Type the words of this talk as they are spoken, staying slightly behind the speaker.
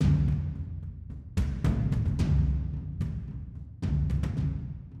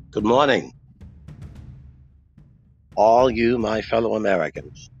Good morning, all you, my fellow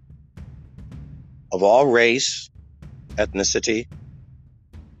Americans, of all race, ethnicity,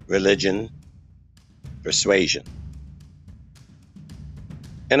 religion, persuasion.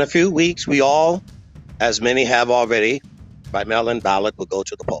 In a few weeks, we all, as many have already, by mail-in ballot, will go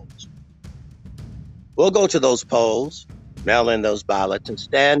to the polls. We'll go to those polls, mail in those ballots, and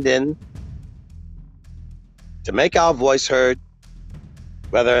stand in to make our voice heard,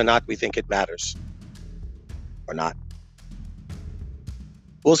 whether or not we think it matters or not.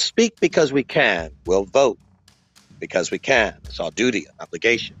 We'll speak because we can. We'll vote because we can. It's our duty and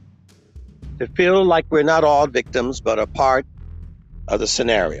obligation to feel like we're not all victims, but a part of the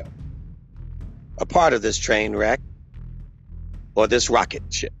scenario, a part of this train wreck or this rocket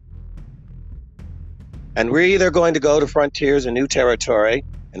ship. And we're either going to go to frontiers and new territory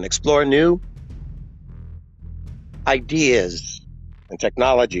and explore new ideas and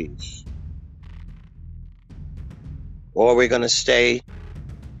technologies, or we're going to stay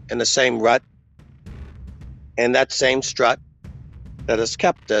in the same rut and that same strut that has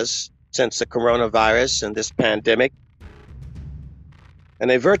kept us since the coronavirus and this pandemic, and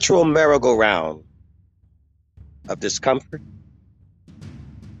a virtual merry-go-round of discomfort,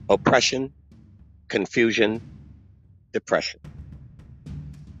 oppression, confusion, depression.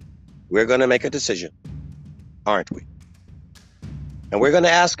 We're going to make a decision, aren't we? And we're going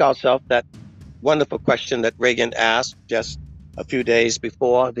to ask ourselves that wonderful question that Reagan asked just a few days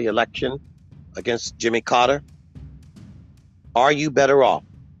before the election against Jimmy Carter. Are you better off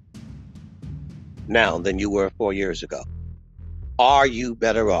now than you were 4 years ago? Are you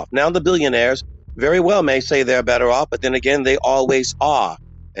better off? Now, the billionaires very well may say they're better off, but then again, they always are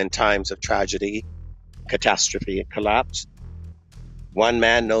in times of tragedy, catastrophe, and collapse. One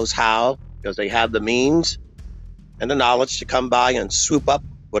man knows how because they have the means and the knowledge to come by and swoop up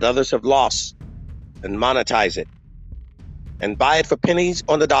what others have lost and monetize it and buy it for pennies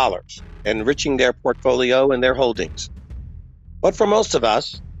on the dollars, enriching their portfolio and their holdings. But for most of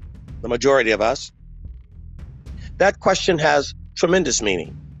us, the majority of us, that question has tremendous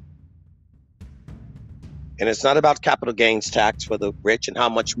meaning. And it's not about capital gains tax for the rich and how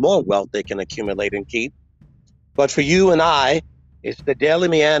much more wealth they can accumulate and keep. But for you and I, it's the daily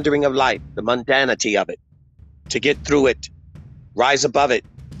meandering of life, the mundanity of it, to get through it, rise above it,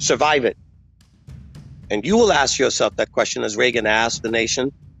 survive it. And you will ask yourself that question as Reagan asked the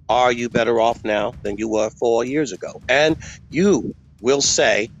nation, are you better off now than you were 4 years ago? And you will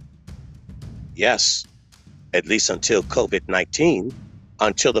say, yes, at least until COVID-19,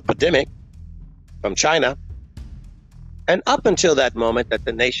 until the pandemic from China. And up until that moment that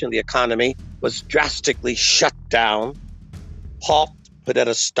the nation, the economy, was drastically shut down, halt, put at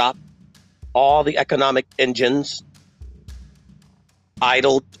a stop, all the economic engines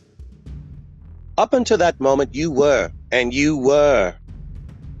idled. Up until that moment, you were,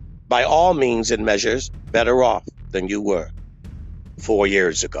 by all means and measures, better off than you were 4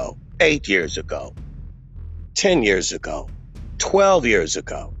 years ago, 8 years ago, 10 years ago, 12 years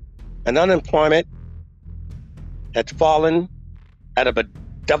ago. And unemployment had fallen at a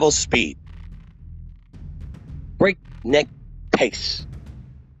double speed, breakneck pace.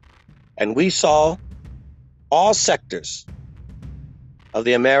 And we saw all sectors of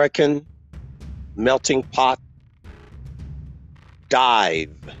the American melting pot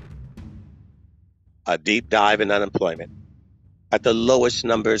dive, a deep dive in unemployment at the lowest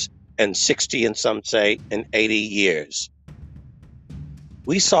numbers in 60 and some say in 80 years.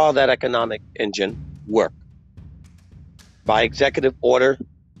 We saw that economic engine work by executive order,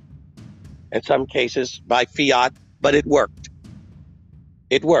 in some cases by fiat, but it worked.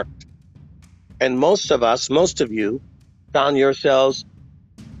 It worked. And most of us, most of you, found yourselves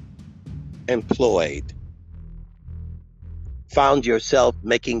employed, found yourself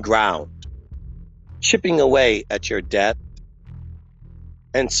making ground, chipping away at your debt,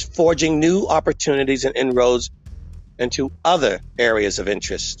 and forging new opportunities and inroads into other areas of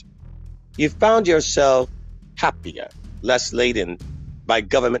interest. You found yourself happier, less laden by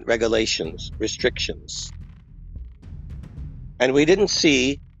government regulations, restrictions. And we didn't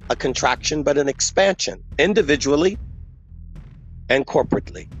see a contraction, but an expansion, individually and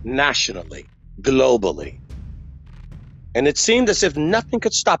corporately, nationally, globally. And it seemed as if nothing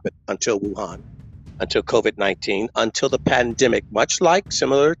could stop it until Wuhan, until COVID-19, until the pandemic, much like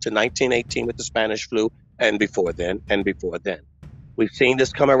similar to 1918 with the Spanish flu, and before then, and before then. We've seen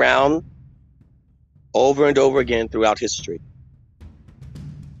this come around over and over again throughout history.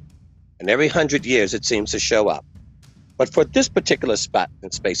 And every 100 years it seems to show up. But for this particular spot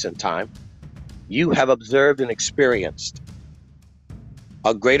in space and time, you have observed and experienced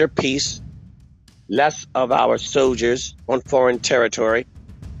a greater peace, less of our soldiers on foreign territory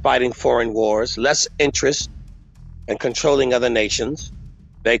fighting foreign wars, less interest in controlling other nations.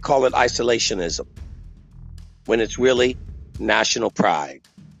 They call it isolationism, when it's really national pride.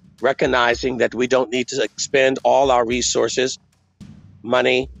 Recognizing that we don't need to expend all our resources,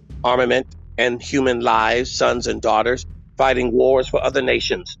 money, armament, and human lives, sons and daughters, fighting wars for other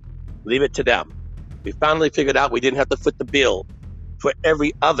nations. Leave it to them. We finally figured out we didn't have to foot the bill for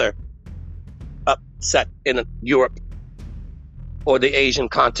every other upset in Europe or the Asian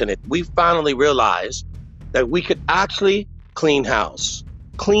continent. We finally realized that we could actually clean house,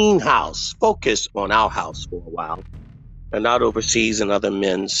 focus on our house for a while, and not overseas in other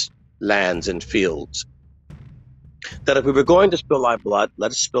men's lands and fields. That if we were going to spill our blood,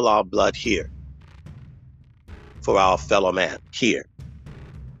 let us spill our blood here for our fellow man here.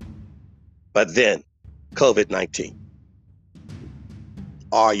 But then, COVID-19.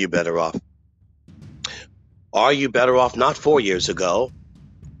 Are you better off? Are you better off not 4 years ago?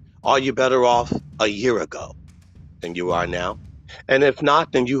 Are you better off a year ago than you are now? And if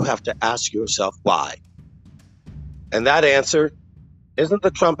not, then you have to ask yourself why. And that answer isn't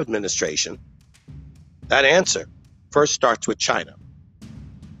the Trump administration. That answer first starts with China,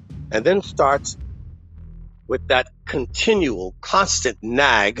 and then starts with that continual, constant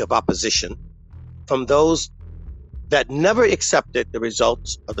nag of opposition from those that never accepted the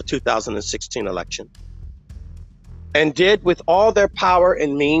results of the 2016 election and did, with all their power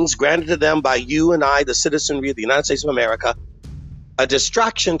and means granted to them by you and I, the citizenry of the United States of America, a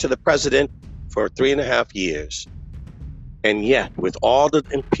distraction to the president for 3.5 years. And yet, with all the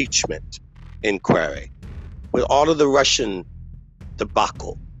impeachment inquiry, with all of the Russian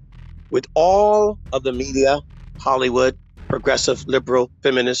debacle, with all of the media, Hollywood, progressive, liberal,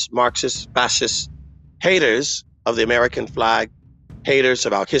 feminist, Marxist, fascist, haters of the American flag, haters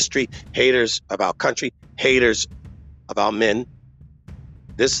of our history, haters of our country, haters of our men,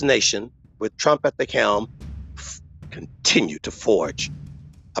 this nation, with Trump at the helm, continue to forge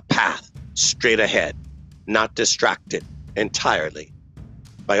a path straight ahead, not distracted entirely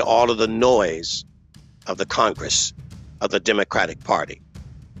by all of the noise of the Congress of the Democratic Party,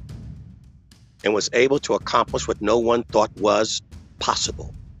 and was able to accomplish what no one thought was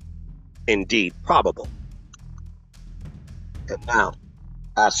possible, indeed probable. And now,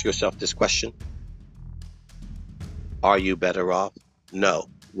 ask yourself this question. Are you better off? No.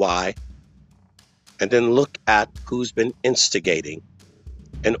 Why? And then look at who's been instigating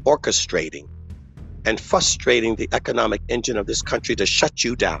and orchestrating and frustrating the economic engine of this country to shut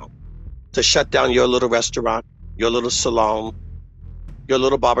you down, to shut down your little restaurant, your little salon, your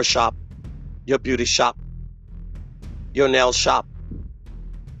little barber shop, your beauty shop, your nail shop,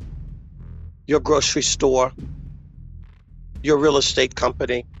 your grocery store, your real estate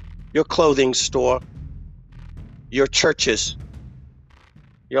company, your clothing store, your churches,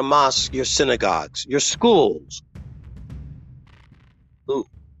 your mosques, your synagogues, your schools. Who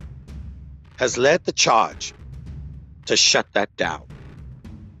has led the charge to shut that down?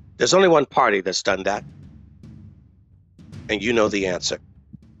 There's only one party that's done that, and you know the answer.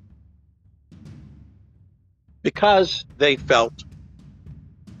 Because they felt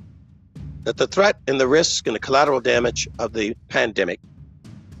that the threat and the risk and the collateral damage of the pandemic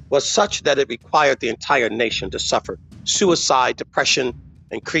was such that it required the entire nation to suffer suicide, depression,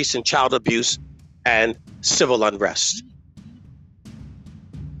 increase in child abuse, and civil unrest.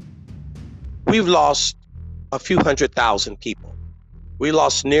 We've lost a few 100,000 people. We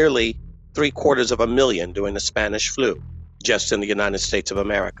lost nearly 750,000 during the Spanish flu, just in the United States of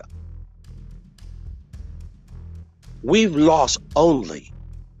America. We've lost only,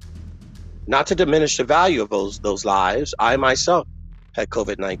 not to diminish the value of those lives. I myself had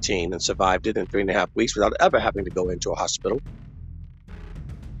COVID-19 and survived it in 3.5 weeks without ever having to go into a hospital.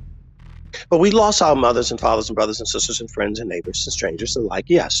 But we lost our mothers and fathers and brothers and sisters and friends and neighbors and strangers alike,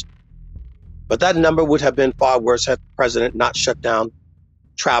 yes. But that number would have been far worse had the president not shut down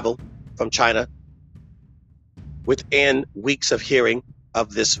travel from China within weeks of hearing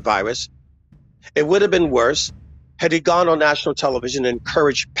of this virus. It would have been worse had he gone on national television and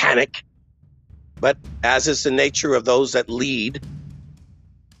encouraged panic. But as is the nature of those that lead,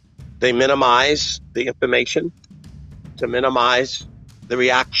 they minimize the information to minimize the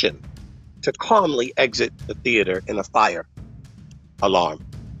reaction, to calmly exit the theater in a fire alarm.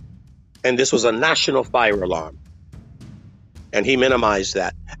 And this was a national fire alarm. And he minimized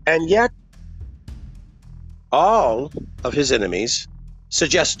that. And yet, all of his enemies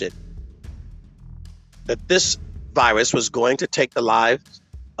suggested that this virus was going to take the lives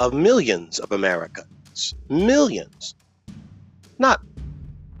of millions of Americans. Millions. Not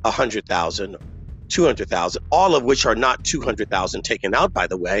 100,000, 200,000, all of which are not 200,000 taken out, by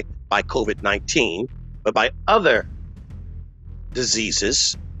the way, by COVID-19, but by other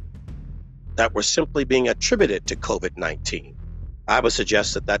diseases that were simply being attributed to COVID-19. I would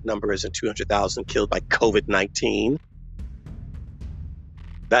suggest that that number isn't 200,000 killed by COVID-19.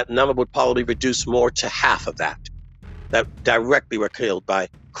 That number would probably reduce more to half of that directly were killed by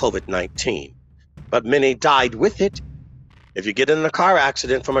COVID-19. But many died with it. If you get in a car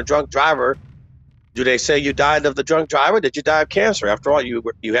accident from a drunk driver, do they say you died of the drunk driver? Did you die of cancer? After all, you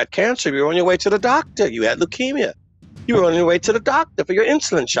had cancer. You were on your way to the doctor. You had leukemia. You were on your way to the doctor for your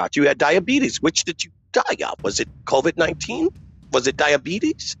insulin shot. You had diabetes. Which did you die of? Was it COVID-19? Was it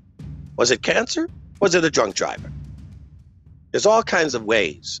diabetes? Was it cancer? Was it a drunk driver? There's all kinds of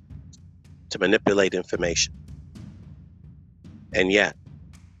ways to manipulate information. And yet,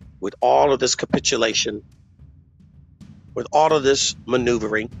 with all of this capitulation, with all of this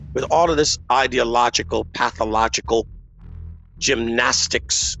maneuvering, with all of this ideological, pathological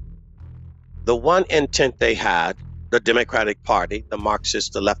gymnastics, the one intent they had, the Democratic Party, the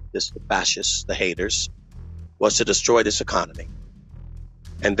Marxists, the leftists, the fascists, the haters, was to destroy this economy.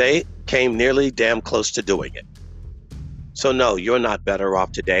 And they came nearly damn close to doing it. So no, you're not better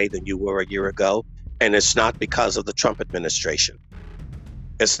off today than you were a year ago. And it's not because of the Trump administration.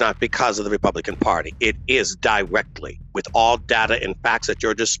 It's not because of the Republican Party. It is directly, with all data and facts at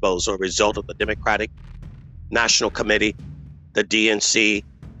your disposal, a result of the Democratic National Committee, the DNC,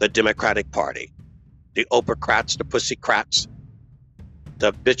 the Democratic Party, the Oprahcrats, the Pussycrats,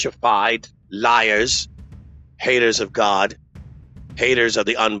 the bitchified liars, haters of God, haters of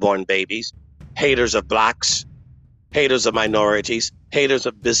the unborn babies, haters of blacks, haters of minorities, haters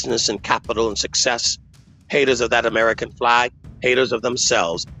of business and capital and success, haters of that American flag, haters of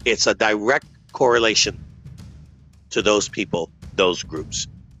themselves. It's a direct correlation to those people, those groups.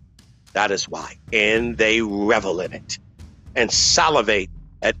 That is why. And they revel in it and salivate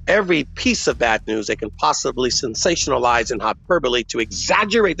at every piece of bad news they can possibly sensationalize and hyperbole to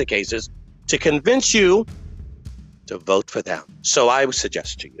exaggerate the cases to convince you to vote for them. So I would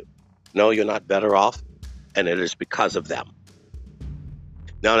suggest to you, no, you're not better off, and it is because of them.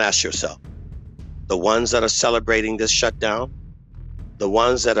 Now ask yourself, the ones that are celebrating this shutdown, the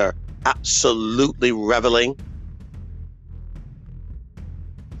ones that are absolutely reveling,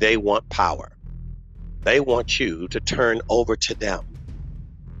 they want power. They want you to turn over to them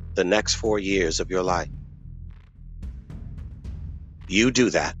the next 4 years of your life. You do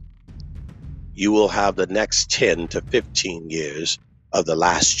that, you will have the next 10 to 15 years of the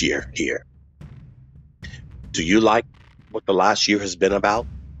last year here. Do you like what the last year has been about?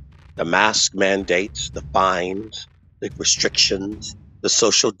 The mask mandates, the fines, the restrictions, the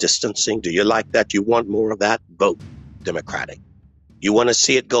social distancing. Do you like that? You want more of that? Vote Democratic. You want to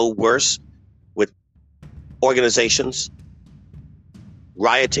see it go worse with organizations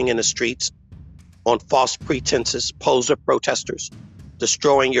rioting in the streets on false pretenses, poser protesters,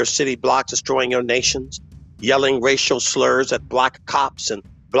 destroying your city blocks, destroying your nations, yelling racial slurs at black cops and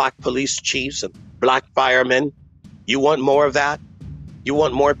black police chiefs and black firemen? You want more of that? You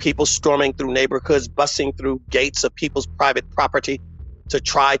want more people storming through neighborhoods, busting through gates of people's private property to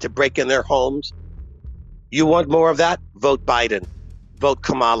try to break in their homes? You want more of that? Vote Biden. Vote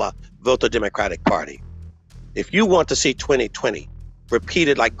Kamala. Vote the Democratic Party. If you want to see 2020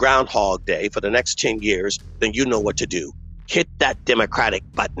 repeated like Groundhog Day for the next 10 years, then you know what to do. Hit that Democratic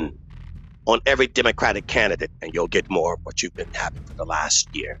button on every Democratic candidate, and you'll get more of what you've been having for the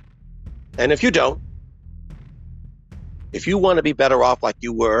last year. And if you don't, if you want to be better off like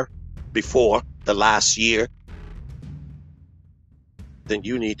you were before the last year, then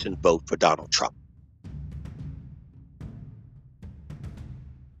you need to vote for Donald Trump.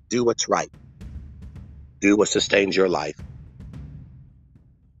 Do what's right. Do what sustains your life.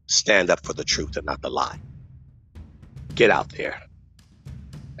 Stand up for the truth and not the lie. Get out there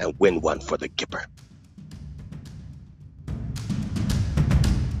and win one for the Gipper.